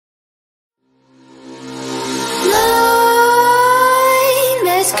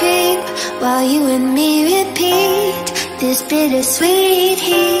while you and me repeat. This bittersweet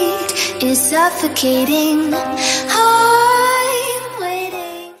heat is suffocating. I'm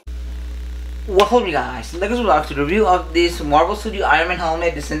waiting. Welcome you guys, let's back to the review of this Marvel Studio Iron Man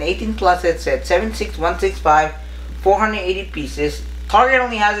helmet. This is an 18 plus set, 76165, 480 pieces. Target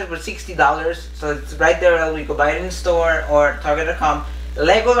only has it for $60, so it's right there. You can buy it in store or Target.com.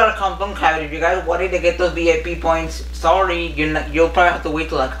 Lego.com, don't have it. If you guys wanted to get those VIP points, sorry, you'll probably have to wait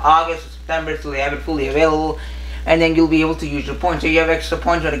till like August or September till they have it fully available, and then you'll be able to use your points. So you have extra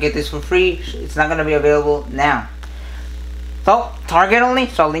points to get this for free. It's not going to be available now. So Target only,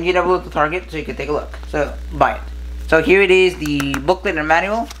 so I'll link it below to Target so you can take a look. So buy it. So here it is, the booklet and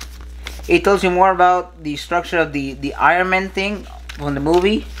manual. It tells you more about the structure of the Iron Man thing from the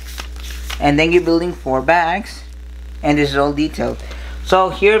movie, and then you're building 4 bags, and this is all detailed. So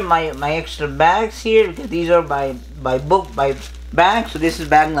here my extra bags here, because these are by bag. So this is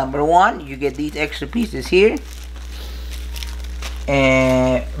bag number 1. You get these extra pieces here,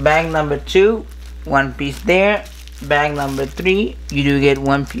 and bag number 2, 1 piece there. Bag number 3, you do get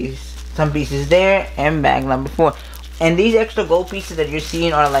 1 piece, some pieces there, and bag number 4. And these extra gold pieces that you're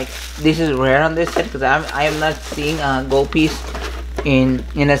seeing are like, this is rare on this set, because I am not seeing a gold piece in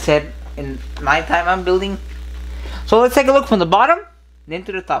a set in my time I'm building. So let's take a look from the bottom then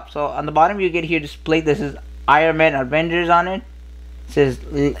to the top. So on the bottom you get here this plate. This is Iron Man Avengers on it.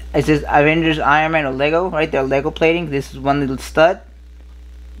 It says Avengers Iron Man or Lego right there, Lego plating. This is one little stud,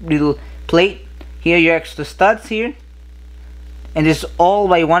 little plate. Here your extra studs here, and this is all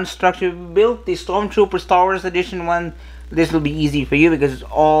by one structure. We built the Stormtrooper Star Wars Edition one. This will be easy for you because it's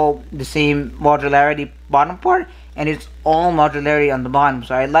all the same modularity bottom part, and it's all modularity on the bottom.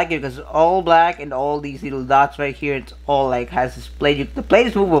 So I like it because it's all black and all these little dots right here. It's all like has this plate. The plate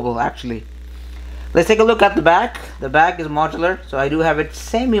is movable actually. Let's take a look at the back. The back is modular, so I do have it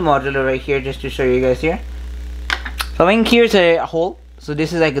semi-modular right here just to show you guys here. So in here's a hole. So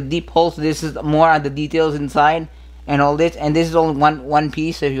this is like a deep hole. So this is more on the details inside and all this. And this is only one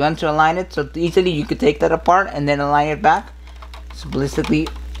piece. So if you want to align it, so easily you could take that apart and then align it back. So basically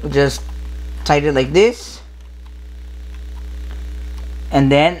just tighten it like this.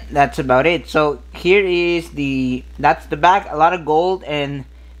 And then that's about it. So here is that's the back. A lot of gold and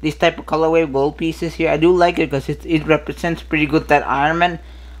this type of colorway gold pieces here. I do like it because it represents pretty good that Iron Man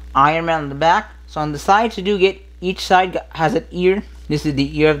on the back. So on the sides you do get, each side has an ear. This is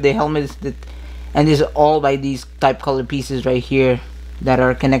the ear of the helmet, and this is all by these type color pieces right here that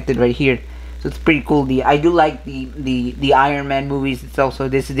are connected right here. So it's pretty cool. I do like the Iron Man movies itself. So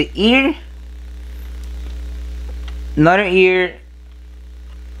this is the ear, another ear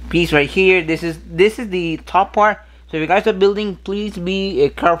piece right here. This is the top part. So if you guys are building, please be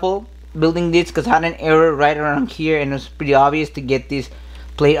careful building this, because I had an error right around here, and it's pretty obvious to get this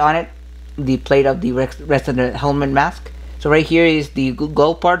plate on it, the plate of the rest of the helmet mask. So right here is the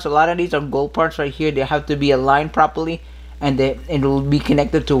gold parts. A lot of these are gold parts right here. They have to be aligned properly, and it will be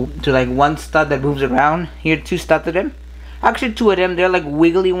connected to like one stud that moves around. Here 2 studs of them. Actually 2 of them. They're like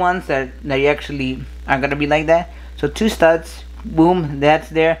wiggly ones that you actually are gonna be like that. So 2 studs. Boom. That's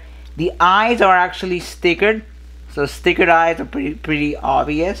there. The eyes are actually stickered. So stickered eyes are pretty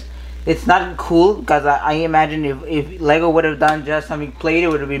obvious. It's not cool because I imagine if Lego would have done just something plated, it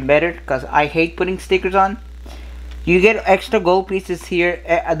would have been better, because I hate putting stickers on. You get extra gold pieces here.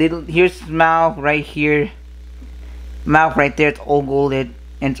 Here's mouth right here. Mouth right there. It's all golded,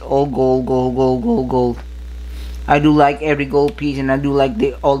 and it's all gold. I do like every gold piece, and I do like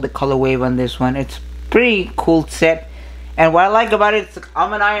all the color wave on this one. It's pretty cool set. And what I like about it,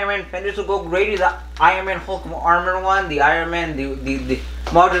 I'm an Iron Man fan. This will go great with the Iron Man Hulk Armor one, the Iron Man, the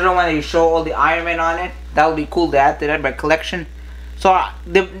modular one that you show all the Iron Man on it. That would be cool to add to that by collection. So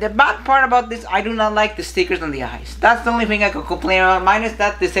the bad part about this, I do not like the stickers on the eyes. That's the only thing I could complain about. Minus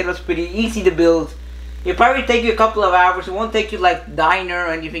that, this set was pretty easy to build. It'll probably take you a couple of hours. It won't take you like Diner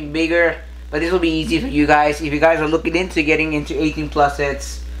or anything bigger. But this will be easy for you guys if you guys are looking into getting into 18 plus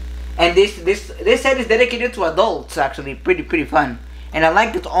sets. And this set is dedicated to adults. Actually, pretty fun. And I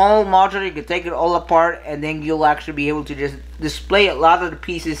like it's all modular. You can take it all apart, and then you'll actually be able to just display a lot of the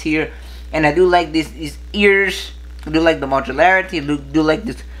pieces here. And I do like these ears. I do like the modularity. I do like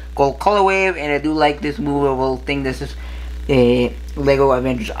this gold color wave, and I do like this movable thing. This is a Lego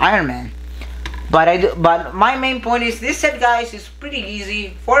Avengers Iron Man. But my main point is this set, guys, is pretty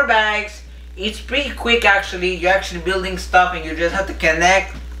easy. 4 bags. It's pretty quick actually. You're actually building stuff, and you just have to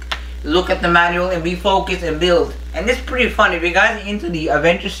connect, look at the manual, and be focused and build. And it's pretty fun. If you guys are into the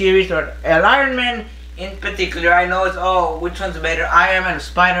Avengers series or Iron Man in particular, I know it's which one's better, Iron Man or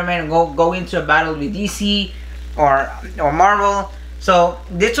Spider-Man, and go into a battle with DC or Marvel. So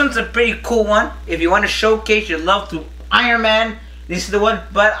this one's a pretty cool one. If you want to showcase your love to Iron Man, this is the one.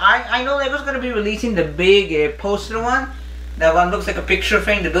 But I know Lego's gonna be releasing the big poster one. That one looks like a picture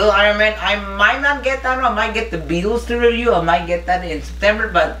frame to build Iron Man. I might not get that one. I might get the Beatles to review. I might get that in September,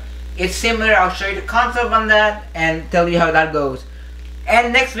 but it's similar. I'll show you the concept on that and tell you how that goes.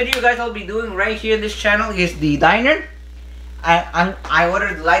 And next video, guys, I'll be doing right here in this channel is the diner. I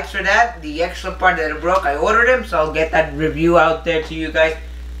ordered the lights for that. The extra part that it broke, I ordered them, so I'll get that review out there to you guys.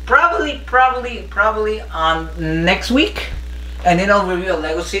 Probably on next week. And then I'll review a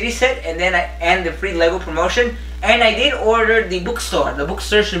Lego City set, and then I end the free Lego promotion. And I did order the bookstore. The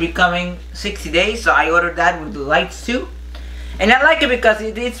bookstore should be coming 60 days, so I ordered that with the lights too. And I like it because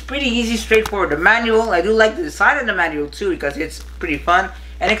it's pretty easy, straightforward. The manual, I do like the design of the manual too because it's pretty fun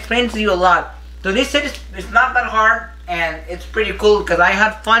and explains to you a lot. So this set is not that hard, and it's pretty cool because I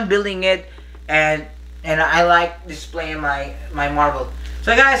had fun building it, and I like displaying my marble.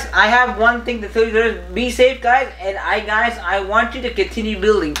 So guys, I have one thing to tell you: be safe, guys. And I want you to continue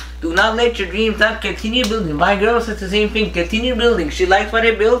building. Do not let your dreams down. Continue building. My girl says the same thing. Continue building. She likes what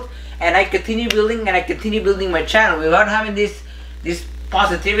I built, and I continue building, and I continue building my channel without having this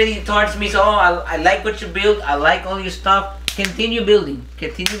positivity towards me. So I like what you built. I like all your stuff. Continue building.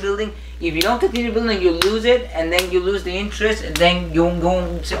 Continue building. If you don't continue building, you lose it, and then you lose the interest, and then you go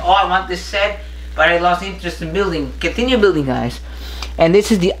and say, oh, I want this set, but I lost interest in building. Continue building, guys. And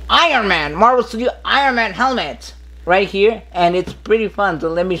this is the Iron Man, Marvel Studio Iron Man helmet right here, and it's pretty fun. So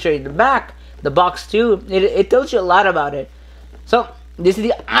let me show you the back, the box too. It tells you a lot about it. So this is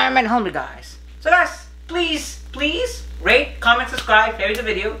the Iron Man helmet, guys. So guys, please rate, comment, subscribe, favorite the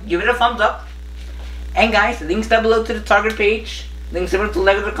video, give it a thumbs up. And guys, links down below to the Target page. Links over to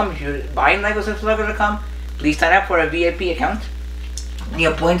Lego.com. If you're buying Legos at Lego.com, please sign up for a VIP account. You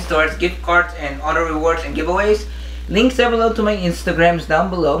have points towards gift cards and other rewards and giveaways. Links down below to my Instagrams down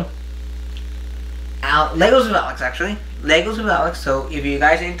below. Legos with Alex, actually. Legos with Alex. So if you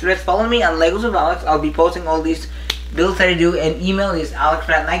guys are interested, follow me on Legos with Alex. I'll be posting all these builds that I do. And email is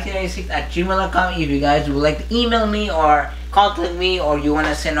alexrat1996@gmail.com. If you guys would like to email me or contact me, or you want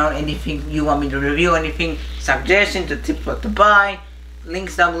to send out anything you want me to review, anything, suggestions, the tips what to buy,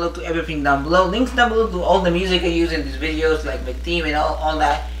 links down below to everything down below. Links down below to all the music I use in these videos, like my theme and all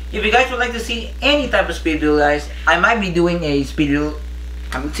that. If you guys would like to see any type of speed build, guys, I might be doing a speed build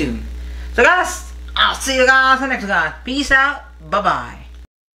coming soon. So guys, I'll see you guys in the next one. Peace out. Bye bye.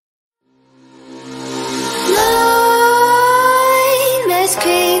 Nightmares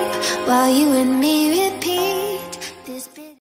creep while you and me repeat.